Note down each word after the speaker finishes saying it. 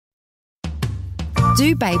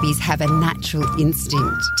Do babies have a natural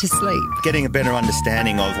instinct to sleep? Getting a better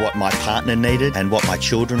understanding of what my partner needed and what my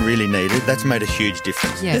children really needed, that's made a huge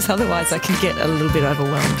difference. Because otherwise I can get a little bit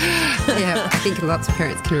overwhelmed. Yeah, I think lots of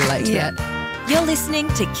parents can relate to that. You're listening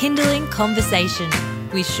to Kinderling Conversation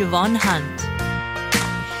with Siobhan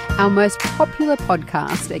Hunt. Our most popular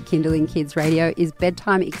podcast at Kinderling Kids Radio is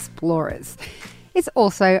Bedtime Explorers. It's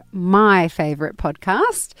also my favourite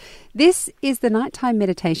podcast. This is the nighttime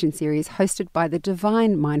meditation series hosted by the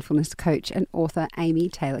divine mindfulness coach and author Amy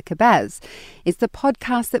Taylor-Kabbaz. It's the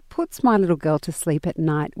podcast that puts my little girl to sleep at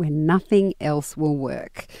night when nothing else will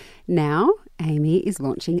work. Now, Amy is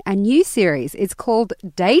launching a new series. It's called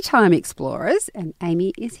Daytime Explorers, and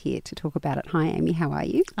Amy is here to talk about it. Hi, Amy. How are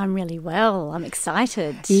you? I'm really well. I'm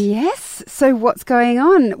excited. Yes. So what's going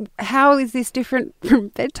on? How is this different from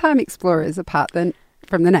Bedtime Explorers, apart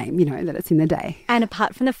from the name, that it's in the day? And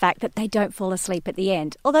apart from the fact that they don't fall asleep at the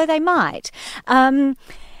end, although they might.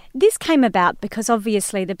 This came about because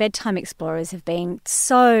obviously the Bedtime Explorers have been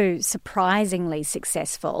so surprisingly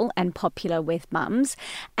successful and popular with mums.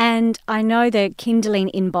 And I know the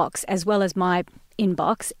Kinderling inbox, as well as my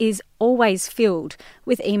inbox, is always filled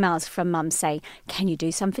with emails from mums saying, can you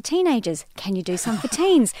do some for teenagers? Can you do some for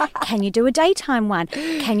teens? Can you do a daytime one?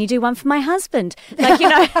 Can you do one for my husband?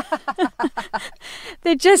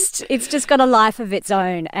 It's just got a life of its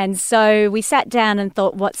own. And so we sat down and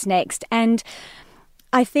thought, what's next? And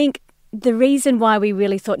I think the reason why we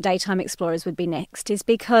really thought Daytime Explorers would be next is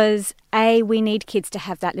because, A, we need kids to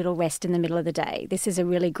have that little rest in the middle of the day. This is a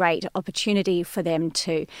really great opportunity for them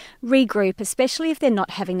to regroup, especially if they're not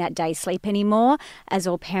having that day sleep anymore. As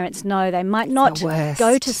all parents know, they might not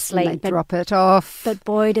go to sleep. They drop it off. But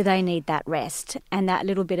boy, do they need that rest and that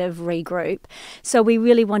little bit of regroup. So we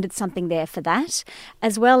really wanted something there for that,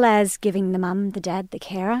 as well as giving the mum, the dad, the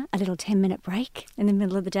carer a little 10-minute break in the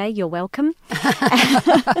middle of the day. You're welcome.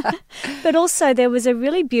 But also there was a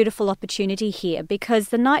really beautiful opportunity here because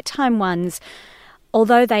the nighttime ones,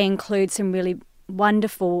 although they include some really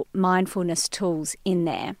wonderful mindfulness tools in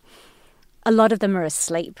there, a lot of them are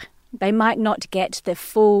asleep. They might not get the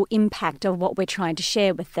full impact of what we're trying to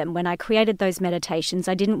share with them. When I created those meditations,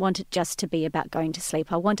 I didn't want it just to be about going to sleep.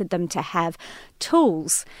 I wanted them to have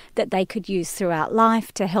tools that they could use throughout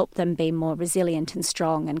life to help them be more resilient and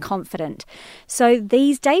strong and confident. So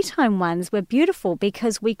these daytime ones were beautiful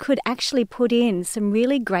because we could actually put in some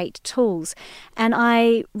really great tools. And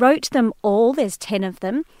I wrote them all, there's 10 of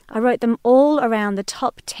them, I wrote them all around the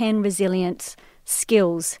top 10 resilience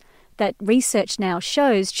skills that research now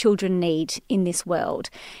shows children need in this world.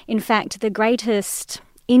 In fact, the greatest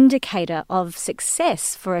indicator of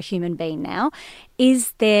success for a human being now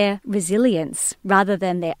is their resilience rather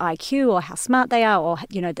than their IQ or how smart they are or,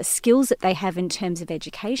 the skills that they have in terms of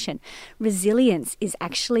education. Resilience is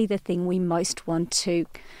actually the thing we most want to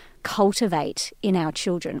cultivate in our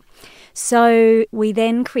children. So I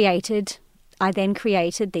then created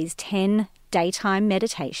these 10 daytime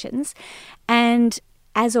meditations, and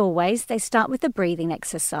as always, they start with a breathing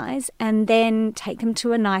exercise and then take them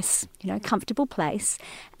to a nice, comfortable place.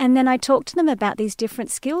 And then I talk to them about these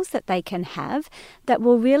different skills that they can have that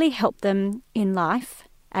will really help them in life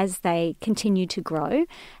as they continue to grow.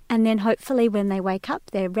 And then hopefully when they wake up,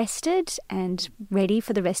 they're rested and ready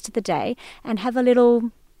for the rest of the day and have a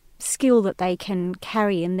little skill that they can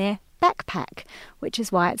carry in their backpack, which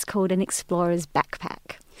is why it's called an explorer's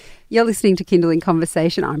backpack. You're listening to Kinderling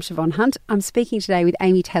Conversation. I'm Siobhan Hunt. I'm speaking today with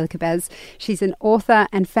Amy Taylor-Kabbaz. She's an author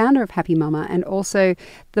and founder of Happy Mama and also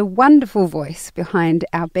the wonderful voice behind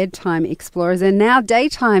our Bedtime Explorers and now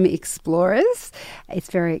Daytime Explorers. It's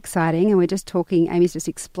very exciting, and Amy's just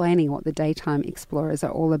explaining what the Daytime Explorers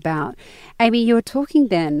are all about. Amy, you were talking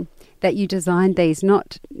then that you designed these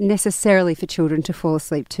not necessarily for children to fall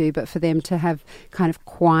asleep to, but for them to have kind of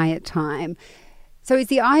quiet time. So is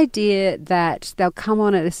the idea that they'll come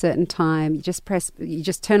on at a certain time, you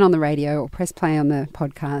just turn on the radio or press play on the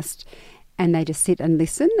podcast and they just sit and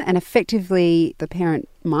listen, and effectively the parent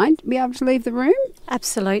might be able to leave the room?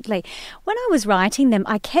 Absolutely. When I was writing them,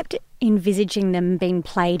 I kept envisaging them being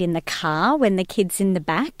played in the car when the kid's in the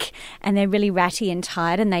back and they're really ratty and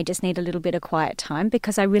tired and they just need a little bit of quiet time,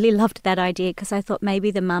 because I really loved that idea, because I thought maybe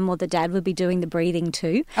the mum or the dad would be doing the breathing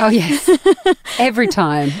too. Oh, yes. Every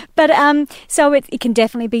time. But so it can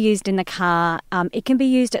definitely be used in the car. It can be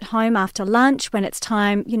used at home after lunch when it's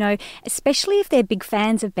time, especially if they're big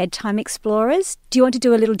fans of Bedtime Explorers. Do you want to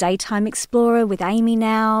do a little Daytime Explorer with Amy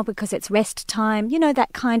now because it's rest time?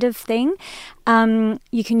 That kind of thing.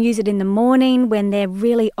 You can use it in the morning when they're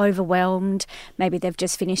really overwhelmed. Maybe they've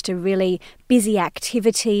just finished a really busy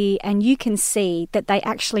activity, and you can see that they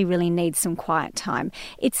actually really need some quiet time.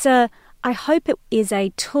 I hope it is a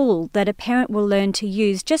tool that a parent will learn to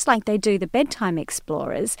use, just like they do the Bedtime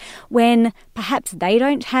Explorers, when perhaps they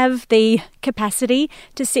don't have the capacity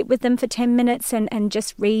to sit with them for 10 minutes and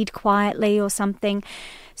just read quietly or something.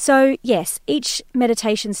 So yes, each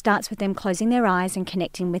meditation starts with them closing their eyes and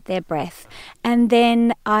connecting with their breath. And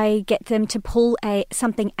then I get them to pull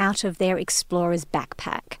something out of their explorer's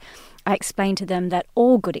backpack. I explain to them that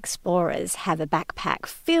all good explorers have a backpack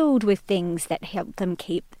filled with things that help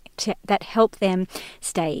them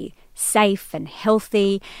stay safe and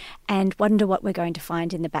healthy, and wonder what we're going to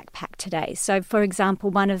find in the backpack today. So, for example,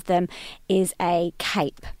 one of them is a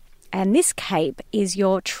cape. And this cape is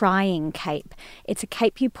your trying cape. It's a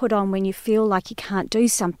cape you put on when you feel like you can't do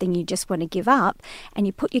something, you just want to give up, and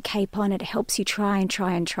you put your cape on, it helps you try and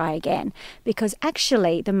try and try again. Because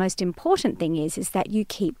actually the most important thing is that you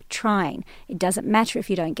keep trying. It doesn't matter if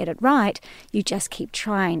you don't get it right, you just keep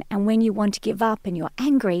trying. And when you want to give up and you're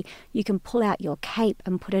angry, you can pull out your cape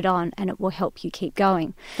and put it on, and it will help you keep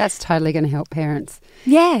going. That's totally going to help parents.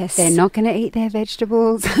 Yes. They're not going to eat their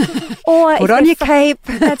vegetables. Or put on your cape.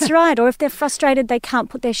 That's right. Or if they're frustrated, they can't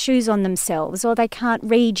put their shoes on themselves, or they can't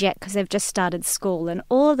read yet because they've just started school, and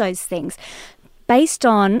all of those things. Based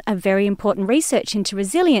on a very important research into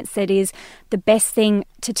resilience, that is, the best thing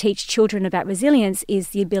to teach children about resilience is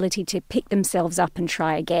the ability to pick themselves up and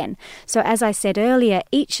try again. So as I said earlier,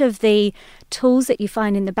 each of the tools that you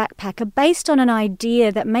find in the backpack are based on an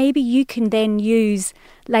idea that maybe you can then use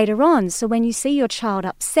later on. So when you see your child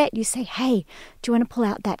upset, you say, hey, do you want to pull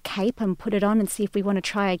out that cape and put it on and see if we want to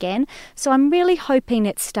try again? So I'm really hoping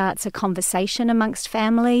it starts a conversation amongst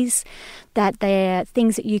families, that there are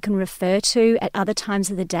things that you can refer to at other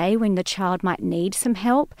times of the day when the child might need some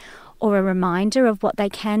help, or a reminder of what they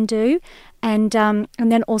can do, and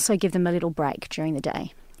then also give them a little break during the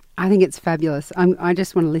day. I think it's fabulous. I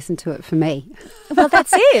just want to listen to it for me. Well,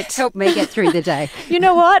 that's it. Help me get through the day. You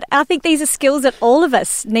know what? I think these are skills that all of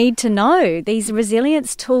us need to know. These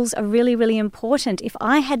resilience tools are really, really important. If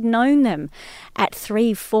I had known them at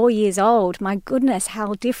 3-4 years old, my goodness,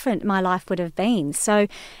 how different my life would have been. So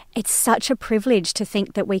it's such a privilege to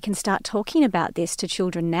think that we can start talking about this to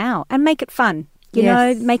children now and make it fun. You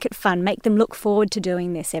know, make it fun. Make them look forward to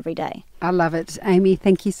doing this every day. I love it. Amy,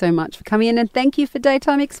 thank you so much for coming in, and thank you for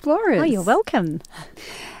Daytime Explorers. Oh, you're welcome.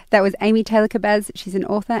 That was Amy Taylor-Kabbaz. She's an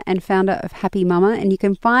author and founder of Happy Mama, and you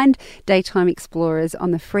can find Daytime Explorers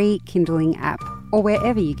on the free Kinderling app or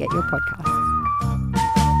wherever you get your podcasts.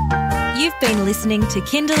 You've been listening to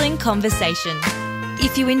Kinderling Conversation.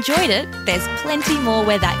 If you enjoyed it, there's plenty more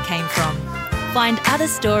where that came from. Find other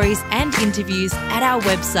stories and interviews at our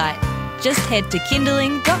website. Just head to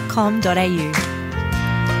kinderling.com.au.